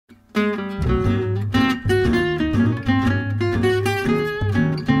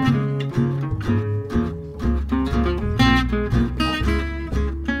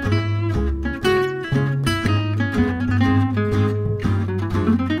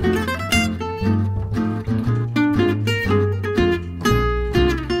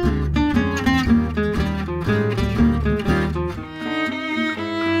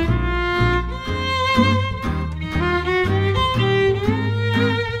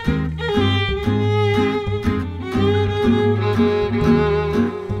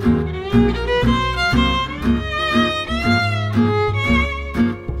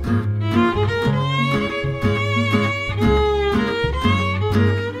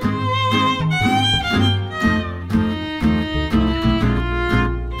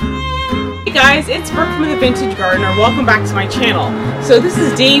guys, it's Brooke from the Vintage Gardener. Welcome back to my channel. So this is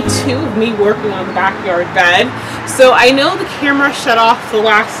day 2 of me working on the backyard bed. So I know the camera shut off the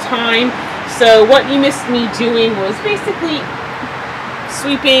last time, so what you missed me doing was basically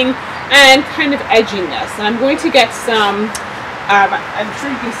sweeping and kind of edging this. And I'm going to get some, I'm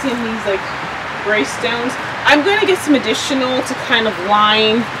sure you can see these like gray stones. I'm going to get some additional to kind of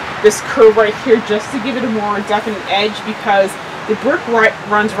line this curve right here just to give it a more definite edge, because the brick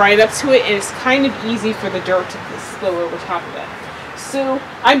runs right up to it and it's kind of easy for the dirt to spill over top of it. So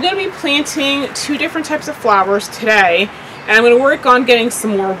I'm going to be planting 2 different types of flowers today, and I'm going to work on getting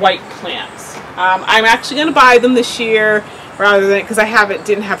some more white plants. I'm actually going to buy them this year rather than, because I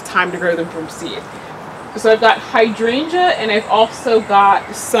didn't have time to grow them from seed. So I've got hydrangea and I've also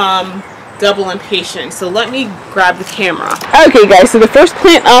got some double impatiens. So let me grab the camera. Okay guys, so the first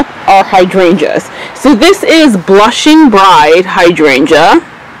plant up are hydrangeas. So this is Blushing Bride hydrangea,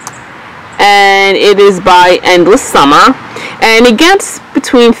 and it is by Endless Summer, and it gets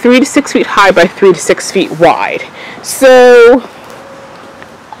between 3 to 6 feet high by 3 to 6 feet wide. So,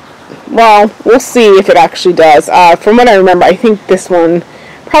 well, we'll see if it actually does. From what I remember, I think this one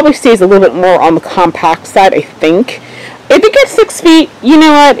probably stays a little bit more on the compact side, I think. If it gets 6 feet, you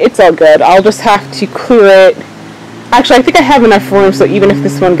know what, it's all good. I'll just have to clear it. Actually, I think I have enough room, so even if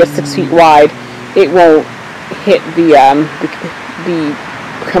this one gets 6 feet wide, it won't hit the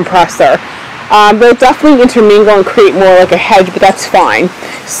compressor. They'll definitely intermingle and create more like a hedge, but that's fine.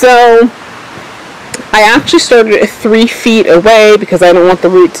 So I actually started at 3 feet away because I don't want the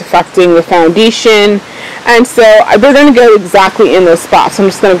roots affecting the foundation. And so we're going to go exactly in those spots. I'm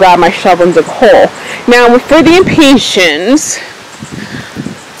just going to grab my shovel and dig a hole. Now, for the Impatiens,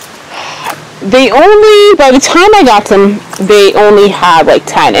 by the time I got them, they only had like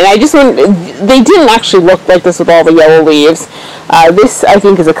 10. And they didn't actually look like this with all the yellow leaves. This, I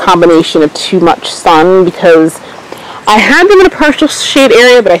think, is a combination of too much sun, because I had them in a partial shade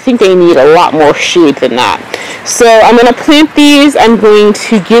area, but I think they need a lot more shade than that. So I'm going to plant these. I'm going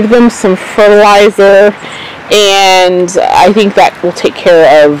to give them some fertilizer, and I think that will take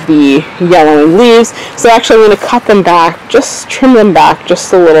care of the yellowing leaves. So actually I'm going to cut them back, just trim them back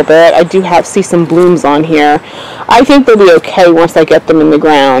just a little bit. I do see some blooms on here. I think they'll be okay once I get them in the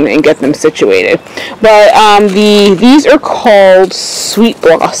ground and get them situated. But these are called Sweet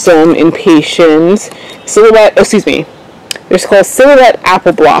Blossom Impatiens. Silhouette, excuse me, it's called Silhouette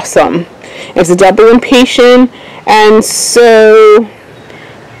AppleBlossom. It's a double impatient, and so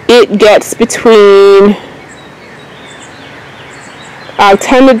it gets between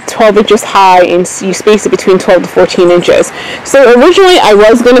 10 to 12 inches high, and you space it between 12 to 14 inches. So originally I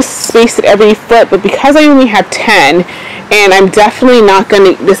was going to space it every foot, but because I only have 10, and I'm definitely not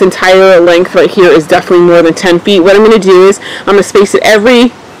going to, this entire length right here is definitely more than 10 feet, what I'm going to do is I'm going to space it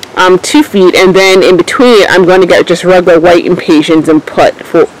every 2 feet, and then in between it I'm going to get just regular white impatiens and put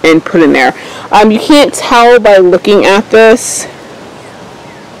in there. You can't tell by looking at this.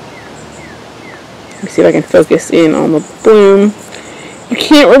 Let me see if I can focus in on the bloom. You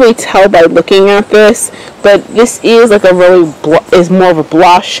can't really tell by looking at this, but this is like is more of a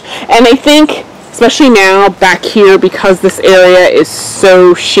blush. And I think, especially now back here, because this area is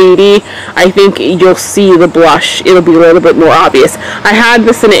so shady, I think you'll see the blush. It'll be a little bit more obvious. I had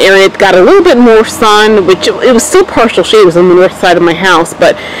this in an area that got a little bit more sun, which it was still partial shade. It was on the north side of my house,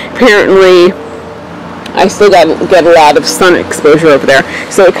 but apparently I still get a lot of sun exposure over there,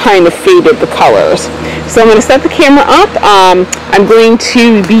 so it kind of faded the colors. So I'm going to set the camera up. I'm going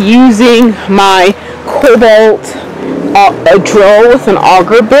to be using my Cobalt drill with an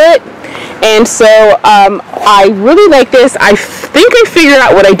auger bit. And so I really like this. I think I figured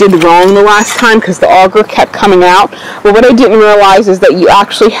out what I did wrong the last time, because the auger kept coming out. But what I didn't realize is that you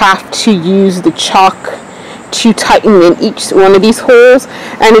actually have to use the chalk to tighten in each one of these holes,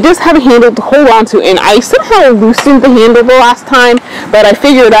 and it does have a handle to hold on to, and I somehow loosened the handle the last time, but I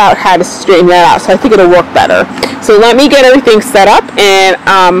figured out how to straighten that out, so I think it'll work better. So let me get everything set up, and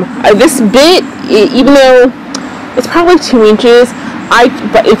this bit, even though it's probably 2 inches,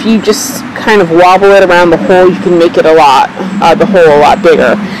 but if you just kind of wobble it around the hole, you can make it the hole a lot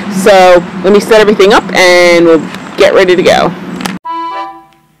bigger. So let me set everything up and we'll get ready to go.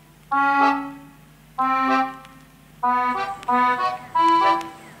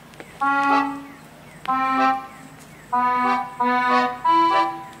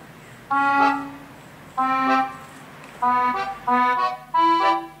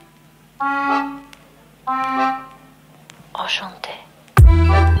 Enchanté.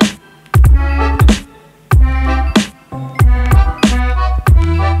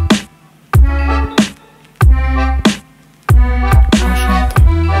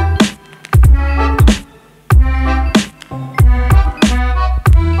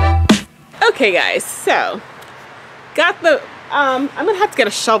 Okay guys, so got the I'm gonna have to get a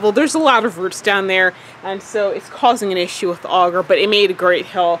shovel. There's a lot of roots down there, and so it's causing an issue with the auger, but it made a great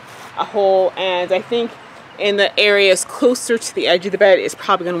hole, and I think in the areas closer to the edge of the bed is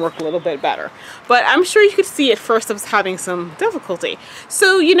probably going to work a little bit better. But I'm sure you could see at first I was having some difficulty.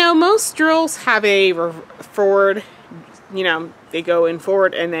 So, you know, most drills have a forward, you know, they go in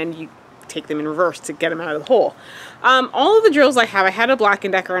forward and then you take them in reverse to get them out of the hole. All of the drills I had a Black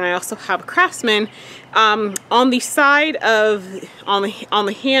 & Decker, and I also have a Craftsman. On the side of, on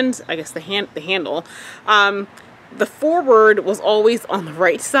the hand, I guess the handle, the forward was always on the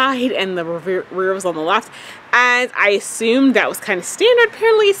right side and the rear was on the left, and I assumed that was kind of standard.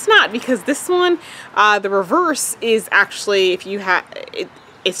 Apparently it's not, because this one, the reverse is actually, if you have it,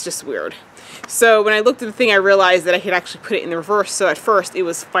 it's just weird. So when I looked at the thing, I realized that I had actually put it in the reverse, so at first it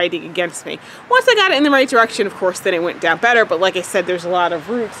was fighting against me. Once I got it in the right direction, of course, then it went down better, but like I said, there's a lot of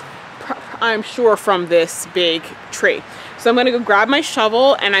roots, I'm sure, from this big tree. So I'm gonna go grab my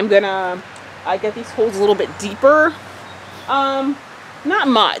shovel, and I'm gonna get these holes a little bit deeper. Not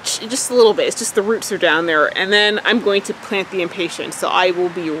much, just a little bit. It's just the roots are down there, and then I'm going to plant the Impatiens. So I will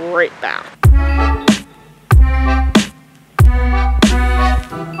be right back.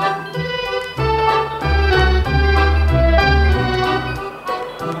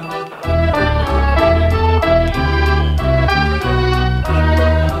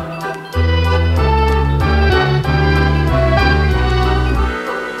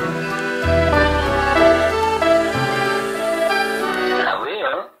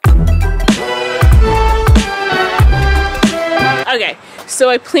 Okay, so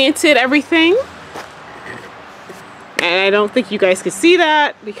I planted everything, and I don't think you guys could see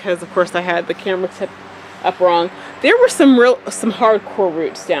that because, of course, I had the camera tip up wrong. There were some hardcore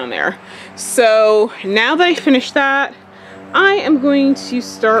roots down there. So now that I finished that, I am going to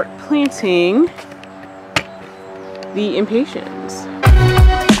start planting the Impatiens.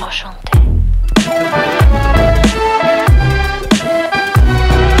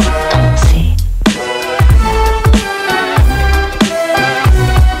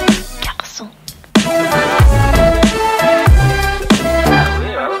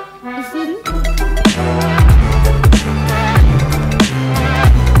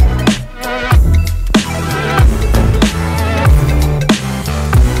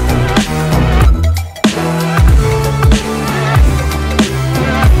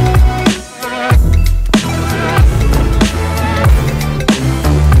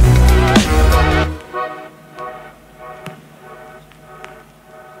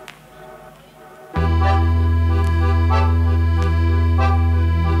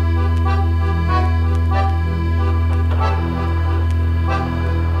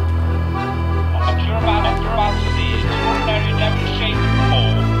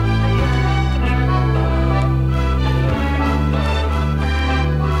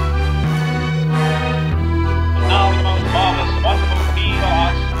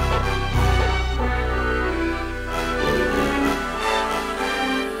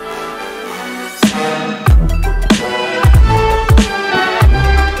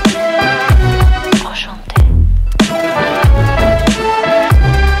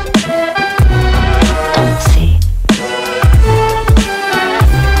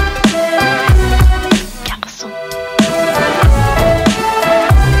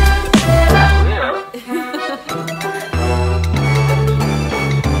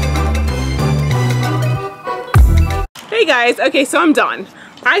 Hey guys, okay, so I'm done.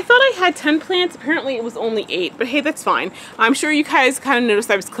 I thought I had 10 plants, apparently it was only 8, but hey, that's fine. I'm sure you guys kind of noticed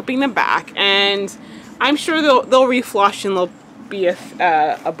I was clipping them back, and I'm sure they'll reflush and they'll be a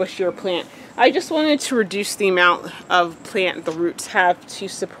bushier plant. I just wanted to reduce the amount of plant the roots have to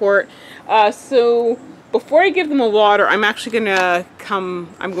support. So before I give them a water, I'm actually gonna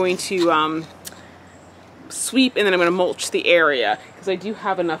I'm going to sweep, and then I'm gonna mulch the area, because I do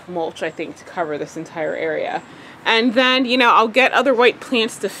have enough mulch, I think, to cover this entire area. And then, you know, I'll get other white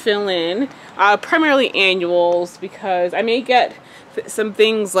plants to fill in, primarily annuals, because I may get some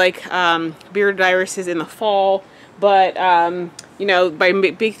things like bearded irises in the fall, but you know, my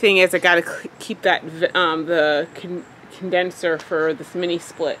big thing is I gotta keep that the condenser for this mini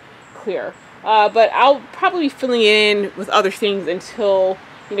split clear. But I'll probably be filling in with other things until,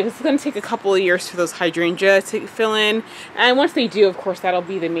 you know, 'cause it's going to take a couple of years for those hydrangeas to fill in, and once they do, of course, that'll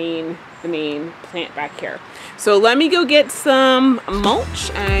be the main plant back here. So let me go get some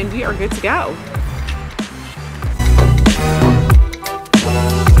mulch, and we are good to go.